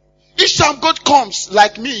God. Each time God comes,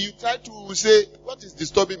 like me, you try to say, what is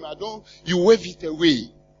disturbing me? You wave it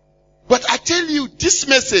away. But I tell you, this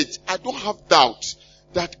message, I don't have doubt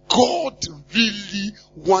that God really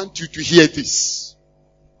wants you to hear this.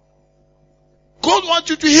 God wants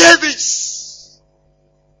you to hear this.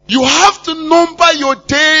 You have to number your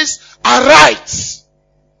days aright.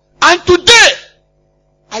 And today,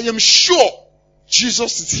 I am sure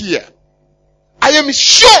Jesus is here. I am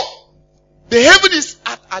sure the heaven is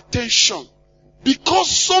at attention because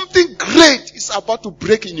something great is about to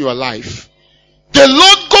break in your life. The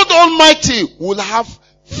Lord God Almighty will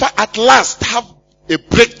at last have a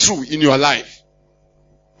breakthrough in your life.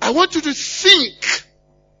 I want you to think.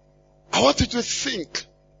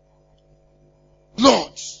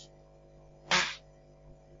 Lord,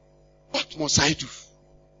 what must I do?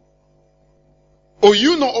 Oh,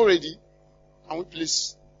 you know already. Can we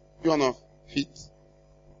please be on our feet?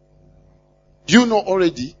 You know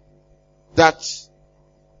already that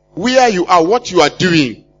where you are, what you are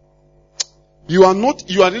doing, you are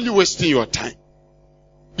really wasting your time.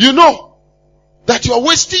 You know that you are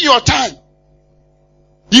wasting your time.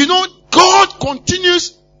 You know, God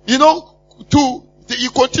continues, He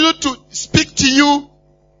continues to speak to you,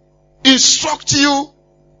 instruct you,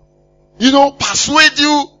 persuade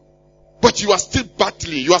you, but you are still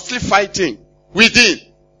battling, you are still fighting within.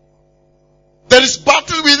 There is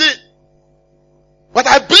battle within. But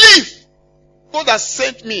I believe God has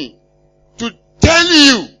sent me to tell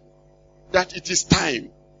you that it is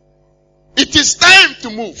time. It is time to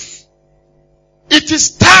move. It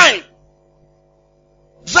is time.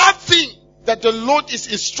 That thing that the Lord is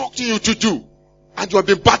instructing you to do and you have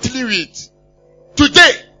been battling with,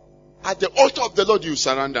 today, at the altar of the Lord, you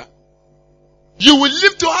surrender. You will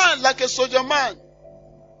lift your hand like a soldier man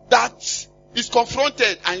that is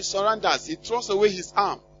confronted and he surrenders. He throws away his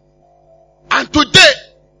arm. And today,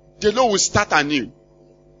 the Lord will start anew.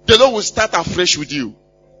 The Lord will start afresh with you.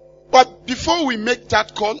 But before we make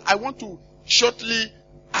that call, I want to shortly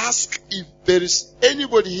ask if there is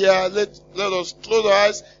anybody here, let us close our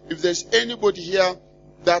eyes, if there's anybody here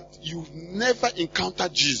that you've never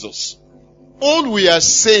encountered Jesus. All we are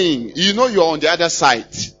saying, you're on the other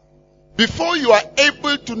side. Before you are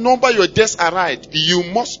able to number your days aright, you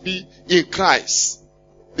must be in Christ.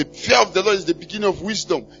 The fear of the Lord is the beginning of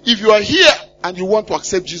wisdom. If you are here and you want to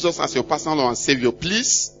accept Jesus as your personal Lord and Savior,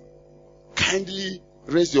 please kindly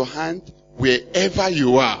raise your hand wherever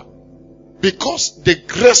you are. Because the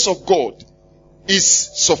grace of God is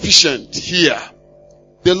sufficient here.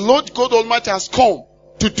 The Lord God Almighty has come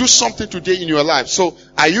to do something today in your life. So,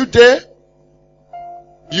 are you there?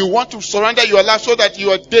 You want to surrender your life so that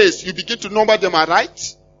your days, you begin to number them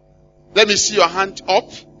aright? Let me see your hand up.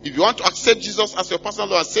 If you want to accept Jesus as your personal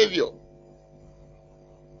Lord and Savior.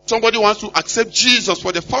 Somebody wants to accept Jesus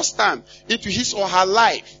for the first time into his or her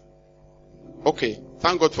life. Okay.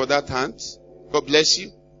 Thank God for that hand. God bless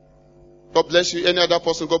you. God bless you. Any other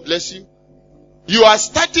person, God bless you. You are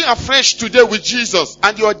starting afresh today with Jesus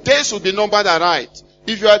and your days will be numbered aright.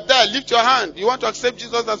 If you are there, lift your hand. You want to accept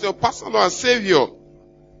Jesus as your personal Lord and Savior.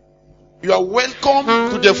 You are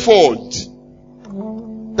welcome to the fold.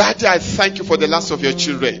 Daddy, I thank you for the lives of your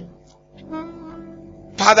children.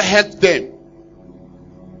 Father, help them.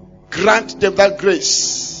 Grant them that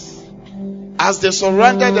grace. As they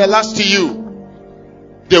surrender their lives to you,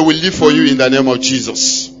 they will live for you in the name of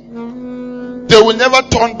Jesus. They will never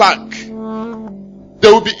turn back. They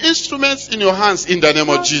will be instruments in your hands in the name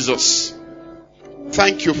of Jesus.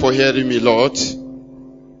 Thank you for hearing me, Lord.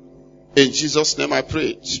 In Jesus' name I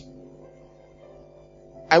prayed.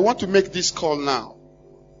 I want to make this call now.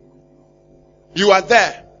 You are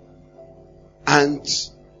there and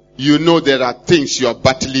you know there are things you are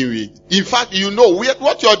battling with. In fact, you know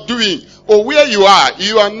what you are doing or where you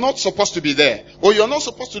are not supposed to be there, or you're not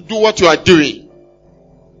supposed to do what you are doing.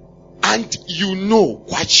 And you know,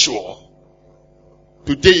 quite sure,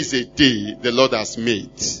 today is a day the Lord has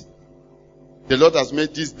made. The Lord has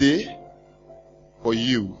made this day for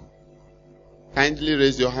you. Kindly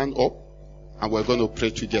raise your hand up and we're going to pray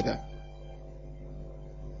together.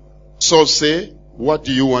 So say, what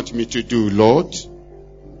do you want me to do, Lord?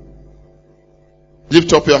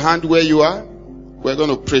 Lift up your hand where you are. We're going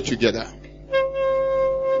to pray together.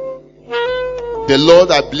 The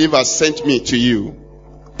Lord, I believe, has sent me to you.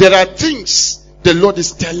 There are things the Lord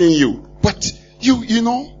is telling you, but you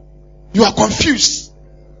know, you are confused.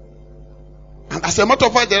 And as a matter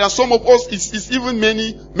of fact, there are some of us, it's even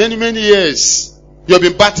many years. You have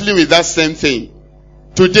been battling with that same thing.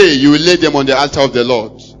 Today, you will lay them on the altar of the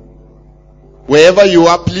Lord. Wherever you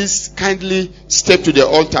are, please kindly step to the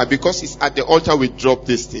altar, because it's at the altar we drop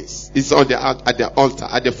these things. It's at the altar,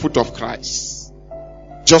 at the foot of Christ.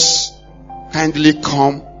 Just kindly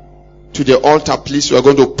come to the altar, please. We are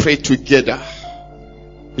going to pray together.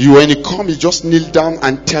 When you come, you just kneel down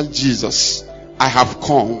and tell Jesus, I have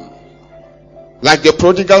come. Like the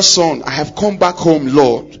prodigal son, I have come back home,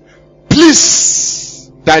 Lord.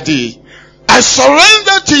 Please, Daddy, I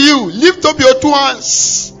surrender to you. Lift up your two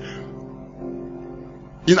hands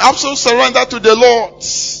in absolute surrender to the Lord.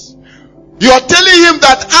 You are telling him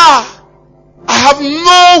that, I have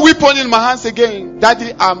no weapon in my hands again.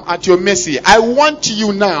 Daddy, I'm at your mercy. I want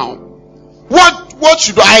you now. What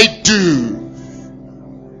should I do?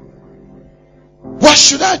 What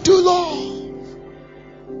should I do, Lord?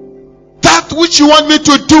 That which you want me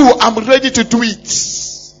to do, I'm ready to do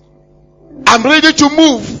it. I'm ready to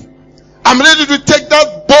move. I'm ready to take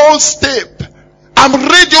that bold step. I'm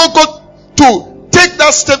ready, oh God, to take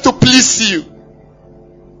that step to please you.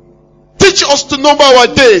 Teach us to number our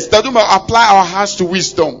days that we may apply our hearts to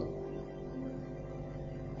wisdom.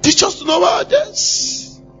 Teach us to number our days.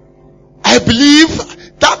 I believe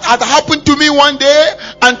that had happened to me one day,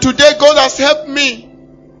 and today God has helped me.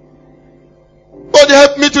 God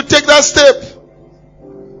helped me to take that step.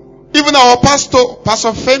 Even our pastor,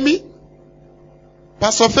 Pastor Femi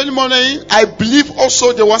Monain, I believe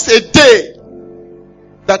also there was a day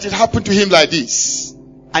that it happened to him like this.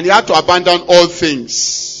 And he had to abandon all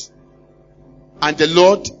things. And the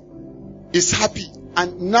Lord is happy.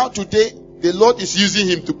 And now today, the Lord is using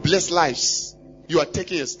him to bless lives. You are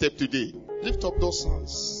taking a step today. Lift up those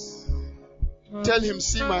hands. Tell him,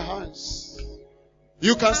 see my hands.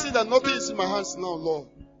 You can see that nothing is in my hands now, Lord.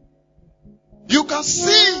 You can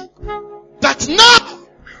see that now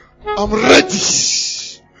I'm ready.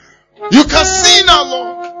 You can see now,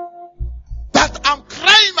 Lord, that I'm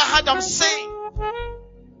crying my heart, I'm saying.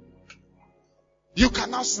 You can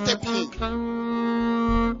now step in.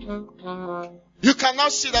 You can now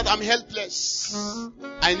see that I'm helpless.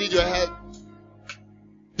 I need your help.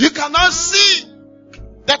 You can now see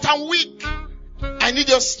that I'm weak. I need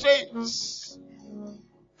your strength.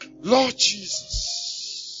 Lord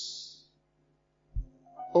Jesus.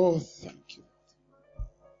 Oh, thank you.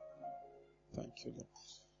 Thank you,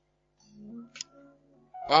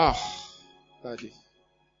 Lord. Daddy.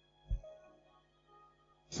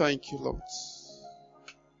 Thank you, Lord.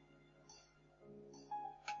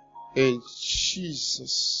 In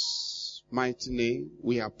Jesus' mighty name,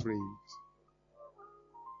 we are praying.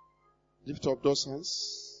 Lift up those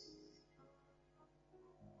hands.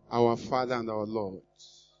 Our Father and our Lord,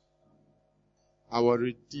 our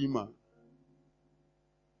Redeemer,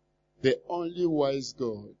 the only wise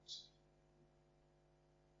God,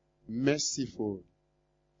 merciful,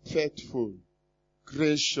 faithful,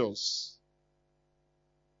 gracious.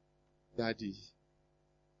 Daddy,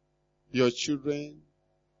 your children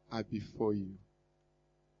are before you.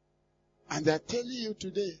 And they're telling you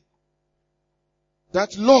today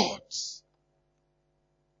that, Lord,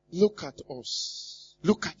 look at us.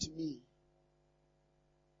 Look at me.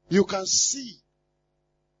 You can see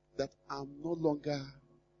that I'm no longer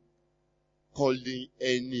holding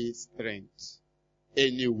any strength,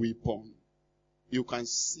 any weapon. You can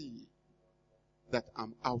see that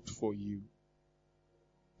I'm out for you.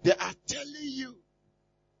 They are telling you,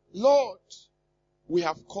 Lord, we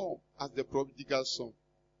have come as the prodigal son,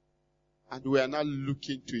 and we are now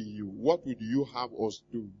looking to you. What would you have us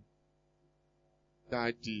do?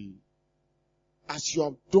 Daddy, as you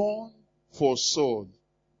have done for Saul,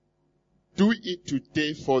 do it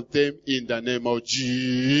today for them in the name of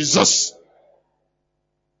Jesus.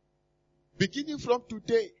 Beginning from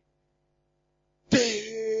today,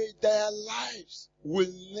 their lives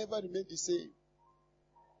will never remain the same.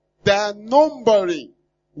 Their numbering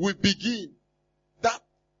will begin. That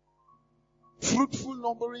fruitful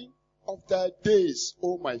numbering of their days,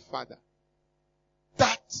 oh my Father.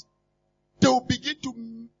 That they will begin to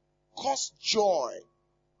cause joy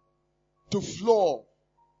to flow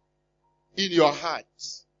in your heart.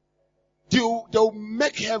 They will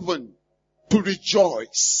make heaven to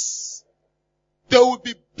rejoice. There will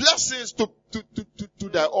be blessings to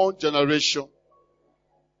their own generation.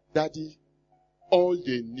 Daddy, all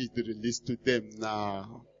they need to release to them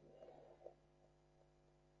now.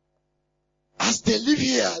 As they live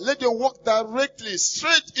here, let them walk directly,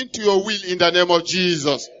 straight into your will in the name of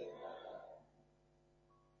Jesus.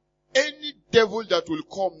 Any devil that will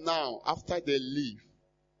come now after they leave,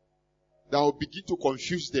 that will begin to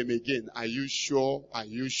confuse them again. Are you sure? Are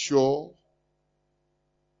you sure?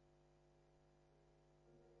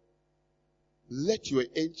 Let your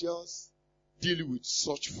angels deal with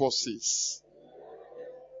such forces.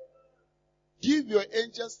 Give your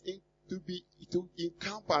angels to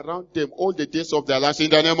encamp around them all the days of their lives in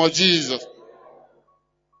the name of Jesus.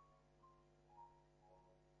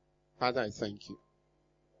 Father, I thank you.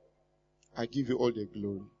 I give you all the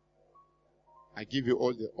glory. I give you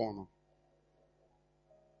all the honor.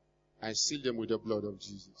 I seal them with the blood of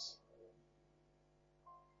Jesus.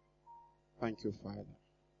 Thank you, Father.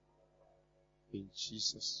 In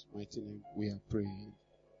Jesus' mighty name we are praying.